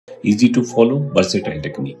easy to follow, versatile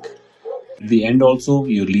technique. At the end also,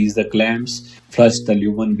 you release the clamps, flush the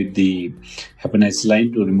lumen with the happiness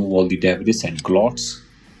line to remove all the debris and clots.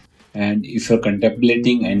 And if you're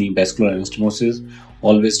contemplating any vascular anastomosis,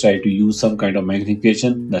 always try to use some kind of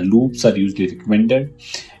magnification. The loops are usually recommended,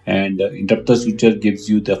 and interrupter suture gives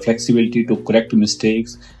you the flexibility to correct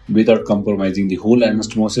mistakes without compromising the whole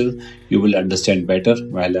anastomosis. You will understand better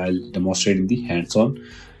while I'll demonstrate in the hands-on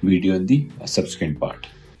video in the subsequent part.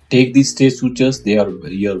 Take these stage sutures, they are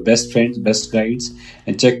your best friends, best guides,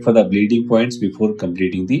 and check for the bleeding points before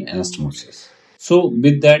completing the anastomosis. So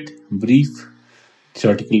with that brief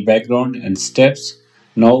theoretical background and steps,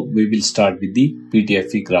 now we will start with the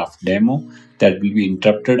PTFE graft demo that will be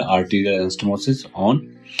interrupted arterial anastomosis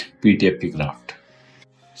on PTFE graft.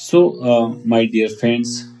 So my dear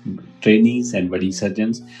friends, trainees and budding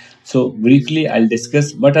surgeons, so briefly I'll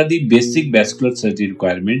discuss what are the basic vascular surgery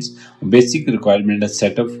requirements, basic requirement and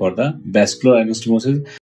setup for the vascular anastomosis.